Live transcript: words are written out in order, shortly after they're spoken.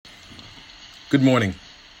Good morning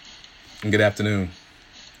and good afternoon.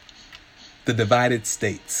 The divided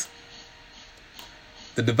states.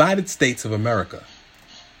 The divided states of America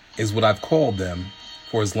is what I've called them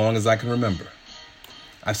for as long as I can remember.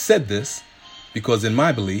 I've said this because in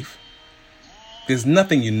my belief, there's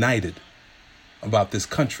nothing united about this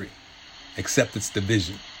country except its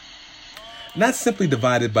division. Not simply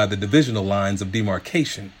divided by the divisional lines of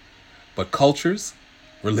demarcation, but cultures,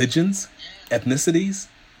 religions, ethnicities,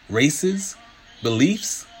 races,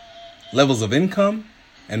 beliefs, levels of income,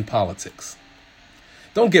 and politics.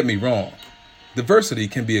 Don't get me wrong, diversity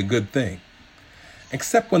can be a good thing,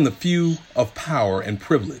 except when the few of power and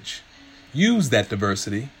privilege use that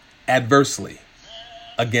diversity adversely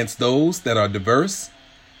against those that are diverse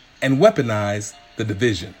and weaponize the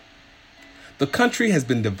division. The country has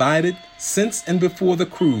been divided since and before the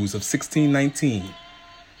cruise of 1619.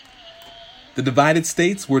 The divided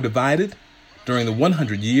states were divided during the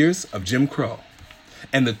 100 years of Jim Crow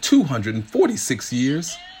and the 246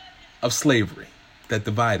 years of slavery that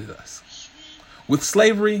divided us. With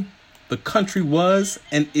slavery, the country was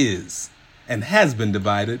and is and has been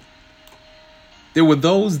divided. There were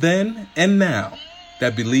those then and now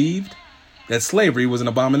that believed that slavery was an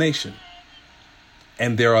abomination.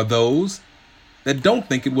 And there are those that don't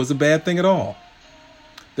think it was a bad thing at all.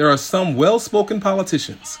 There are some well-spoken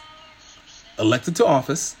politicians elected to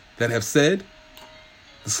office that have said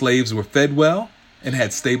the slaves were fed well and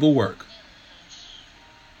had stable work.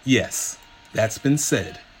 Yes, that's been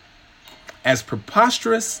said. As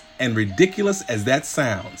preposterous and ridiculous as that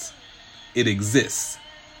sounds, it exists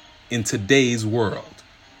in today's world,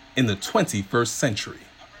 in the 21st century.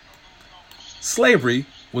 Slavery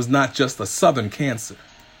was not just a Southern cancer,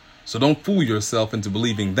 so don't fool yourself into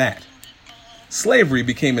believing that. Slavery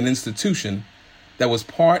became an institution that was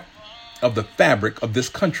part of the fabric of this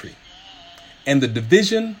country, and the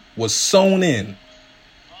division was sewn in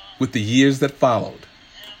with the years that followed.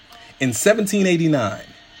 In 1789,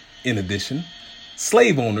 in addition,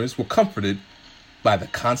 slave owners were comforted by the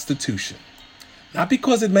Constitution. Not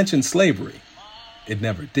because it mentioned slavery. It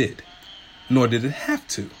never did. Nor did it have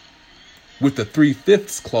to. With the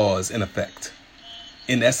 3/5 clause in effect.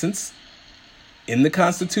 In essence, in the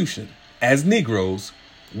Constitution, as Negroes,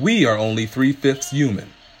 we are only 3/5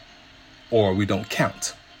 human. Or we don't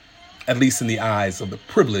count. At least in the eyes of the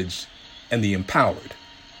privileged and the empowered.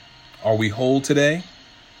 Are we whole today?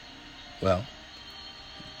 Well,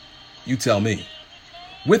 you tell me.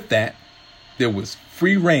 With that, there was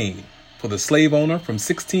free reign for the slave owner from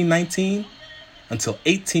 1619 until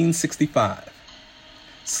 1865.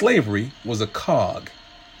 Slavery was a cog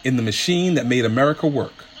in the machine that made America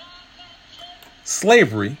work.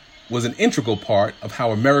 Slavery was an integral part of how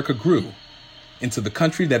America grew into the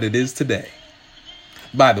country that it is today.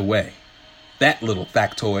 By the way, that little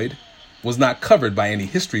factoid was not covered by any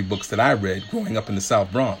history books that I read growing up in the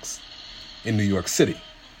South Bronx in New York City,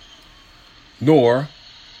 nor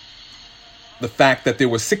the fact that there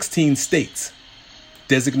were 16 states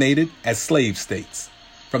designated as slave states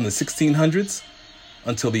from the 1600s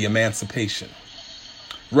until the Emancipation,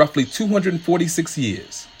 roughly 246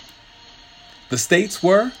 years. The states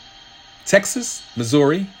were Texas,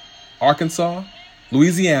 Missouri, Arkansas,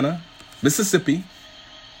 Louisiana, Mississippi,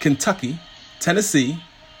 Kentucky, Tennessee,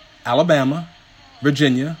 Alabama,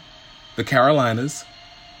 Virginia, the Carolinas,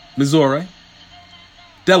 Missouri,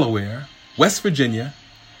 Delaware, West Virginia,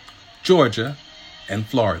 Georgia, and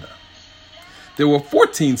Florida. There were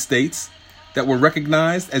 14 states that were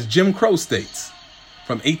recognized as Jim Crow states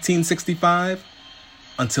from 1865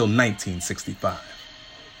 until 1965.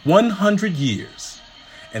 100 years.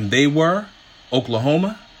 And they were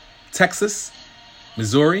Oklahoma, Texas,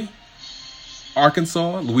 Missouri,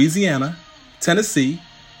 Arkansas, Louisiana, Tennessee,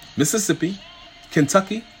 Mississippi,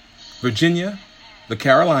 Kentucky, Virginia, the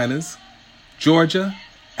Carolinas, Georgia,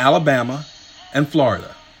 Alabama, and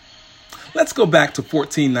Florida. Let's go back to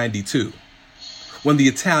 1492, when the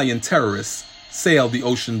Italian terrorists sailed the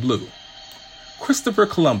ocean blue. Christopher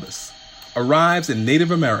Columbus arrives in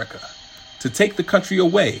Native America to take the country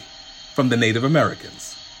away from the Native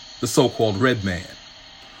Americans, the so-called red man,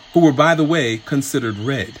 who were, by the way, considered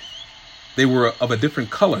red. They were of a different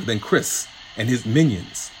color than Chris and his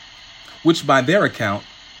minions, which by their account,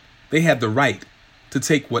 they had the right to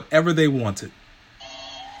take whatever they wanted.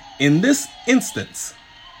 In this instance,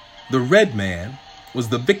 the red man was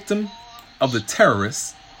the victim of the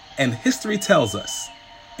terrorists, and history tells us,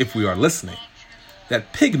 if we are listening,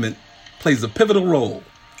 that pigment plays a pivotal role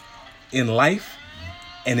in life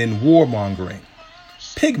and in warmongering.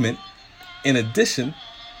 Pigment, in addition,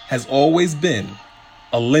 has always been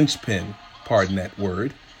a linchpin, pardon that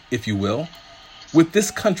word, if you will, with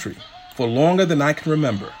this country for longer than I can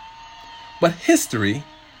remember. But history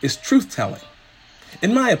is truth-telling.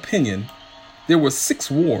 In my opinion, there were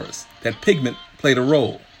 6 wars that pigment played a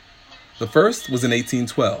role. The first was in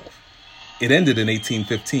 1812. It ended in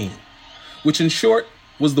 1815, which in short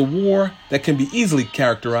was the war that can be easily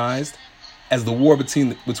characterized as the war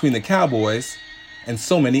between the cowboys and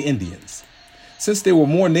so many Indians. Since there were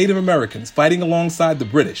more Native Americans fighting alongside the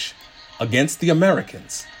British against the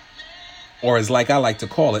Americans, or as like I like to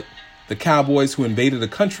call it, the cowboys who invaded a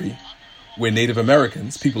country where Native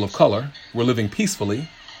Americans, people of color, were living peacefully,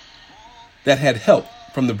 that had help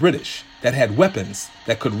from the British, that had weapons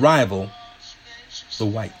that could rival the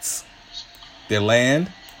whites. Their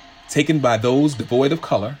land taken by those devoid of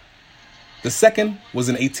color. The second was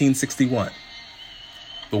in 1861,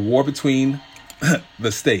 the war between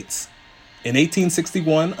the states. In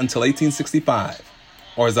 1861 until 1865,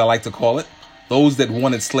 or as I like to call it, those that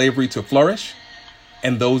wanted slavery to flourish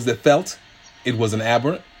and those that felt it was an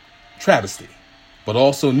aberrant travesty, but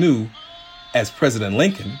also knew, as President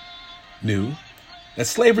Lincoln knew, that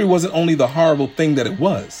slavery wasn't only the horrible thing that it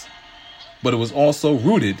was, but it was also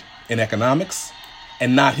rooted in economics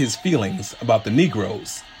and not his feelings about the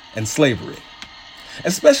Negroes and slavery,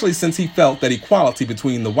 especially since he felt that equality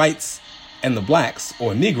between the whites and the blacks,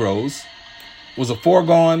 or Negroes, was a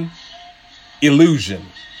foregone illusion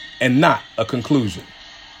and not a conclusion.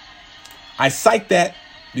 I cite that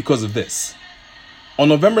because of this. On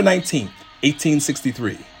November 19th,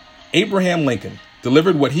 1863, Abraham Lincoln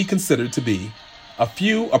delivered what he considered to be a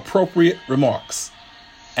few appropriate remarks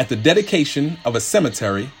at the dedication of a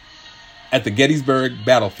cemetery at the Gettysburg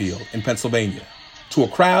battlefield in Pennsylvania to a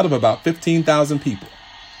crowd of about 15,000 people.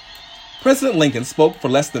 President Lincoln spoke for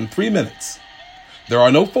less than 3 minutes. There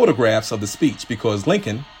are no photographs of the speech because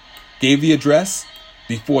Lincoln gave the address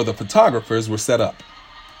before the photographers were set up.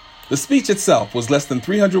 The speech itself was less than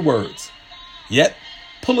 300 words, yet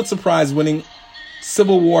Pulitzer Prize-winning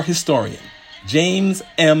Civil War historian James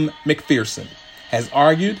M. McPherson has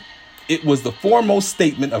argued it was the foremost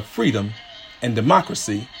statement of freedom and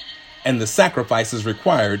democracy and the sacrifices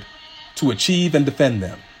required to achieve and defend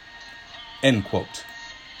them. End quote.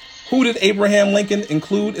 Who did Abraham Lincoln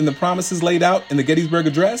include in the promises laid out in the Gettysburg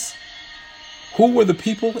Address? Who were the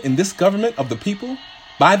people in this government of the people,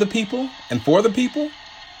 by the people, and for the people?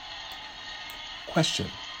 Question.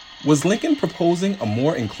 Was Lincoln proposing a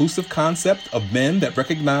more inclusive concept of men that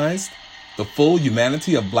recognized the full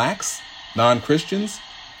humanity of blacks, non-Christians,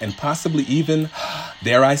 and possibly even,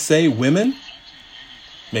 dare I say, women?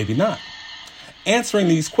 Maybe not. Answering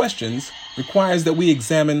these questions requires that we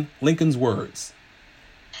examine Lincoln's words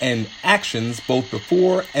and actions both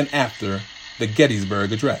before and after the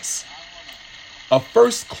Gettysburg Address. A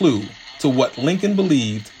first clue to what Lincoln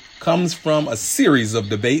believed comes from a series of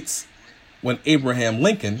debates when Abraham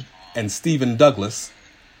Lincoln and Stephen Douglas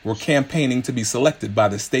were campaigning to be selected by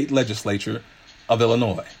the state legislature of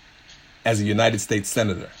Illinois as a United States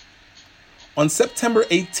Senator. On September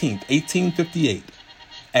 18, 1858,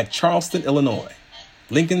 at Charleston, Illinois,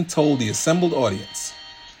 Lincoln told the assembled audience,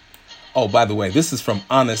 oh, by the way, this is from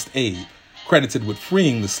Honest Abe, credited with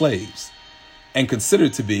freeing the slaves, and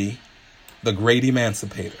considered to be the great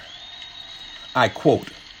emancipator. I quote,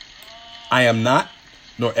 I am not,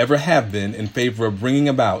 nor ever have been, in favor of bringing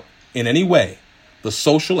about, in any way, the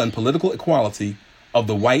social and political equality of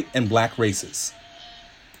the white and black races.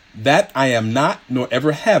 That I am not, nor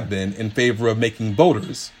ever have been, in favor of making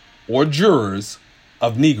voters or jurors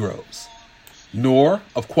of Negroes, nor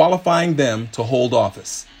of qualifying them to hold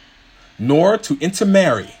office, nor to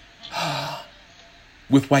intermarry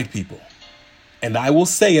with white people. And I will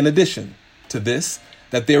say in addition to this,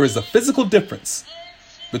 that there is a physical difference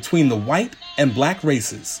between the white and black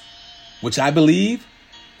races, which I believe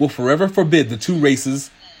will forever forbid the two races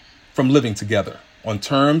from living together on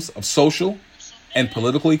terms of social and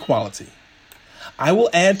political equality. I will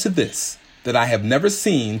add to this that I have never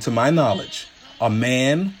seen, to my knowledge, a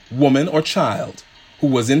man, woman, or child who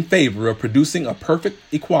was in favor of producing a perfect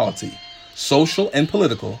equality, social and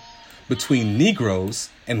political, between Negroes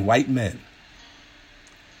and white men.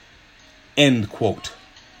 End quote.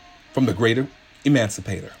 From the great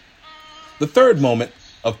emancipator. The third moment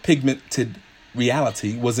of pigmented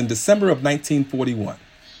reality was in December of 1941,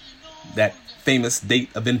 that famous date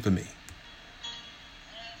of infamy.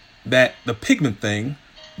 That the pigment thing,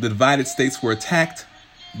 the divided states were attacked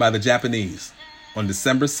by the Japanese on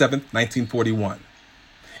December 7th, 1941.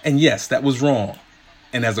 And yes, that was wrong.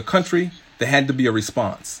 And as a country, there had to be a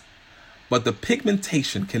response. But the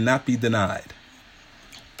pigmentation cannot be denied,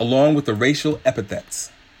 along with the racial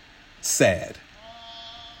epithets. Sad.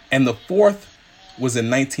 And the fourth was in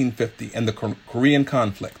 1950 and the Korean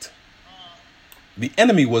conflict. The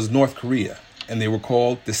enemy was North Korea, and they were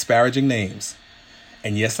called disparaging names.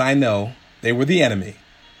 And yes, I know they were the enemy,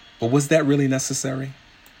 but was that really necessary?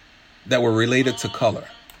 That were related to color.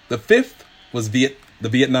 The fifth was the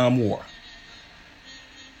Vietnam War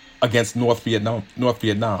against North Vietnam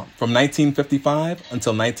from 1955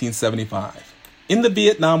 until 1975. In the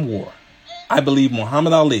Vietnam War, I believe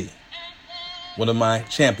Muhammad Ali, one of my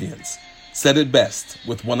champions, said it best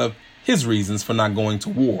with one of his reasons for not going to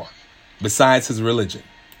war, besides his religion.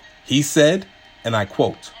 He said, and I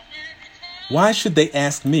quote, "Why should they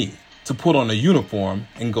ask me to put on a uniform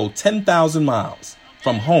and go 10,000 miles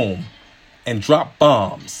from home and drop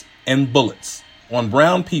bombs and bullets on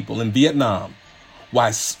brown people in Vietnam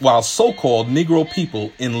while so-called Negro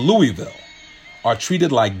people in Louisville are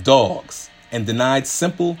treated like dogs and denied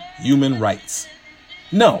simple human rights?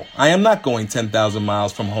 No, I am not going 10,000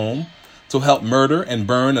 miles from home to help murder and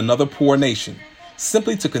burn another poor nation,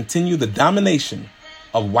 simply to continue the domination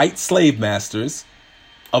of white slave masters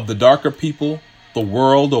of the darker people the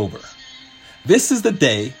world over. This is the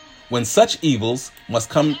day when such evils must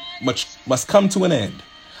come to an end.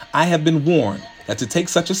 I have been warned that to take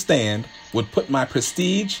such a stand would put my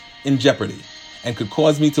prestige in jeopardy and could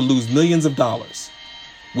cause me to lose millions of dollars,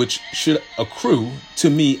 which should accrue to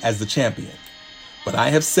me as the champion. But I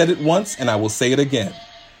have said it once and I will say it again.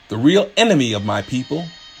 The real enemy of my people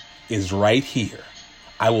is right here.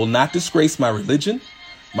 I will not disgrace my religion,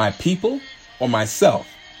 my people, or myself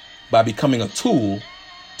by becoming a tool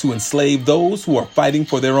to enslave those who are fighting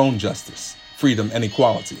for their own justice, freedom, and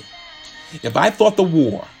equality. If I thought the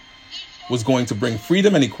war was going to bring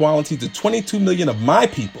freedom and equality to 22 million of my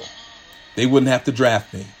people, they wouldn't have to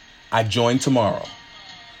draft me. I'd join tomorrow.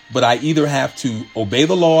 But I either have to obey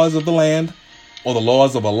the laws of the land or the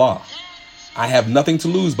laws of Allah. I have nothing to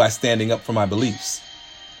lose by standing up for my beliefs.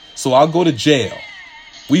 So I'll go to jail.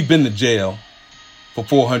 We've been to jail for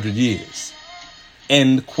 400 years.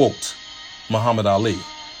 End quote. Muhammad Ali.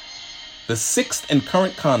 The sixth and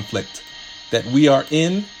current conflict that we are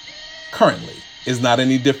in currently is not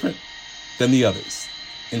any different than the others.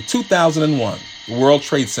 In 2001, the World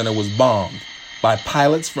Trade Center was bombed by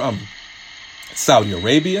pilots from Saudi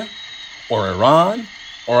Arabia or Iran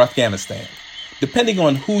or Afghanistan, depending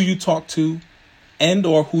on who you talk to and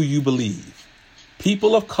or who you believe.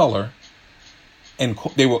 People of color and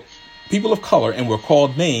were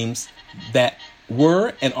called names that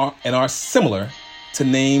were and are similar to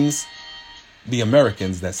names the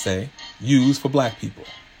Americans that say use for black people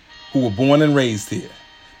who were born and raised here.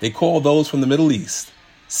 They call those from the Middle East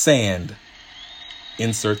sand.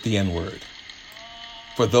 Insert the N-word.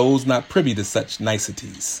 For those not privy to such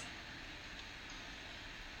niceties.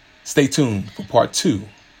 Stay tuned for part 2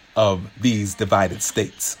 of These Divided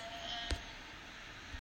States.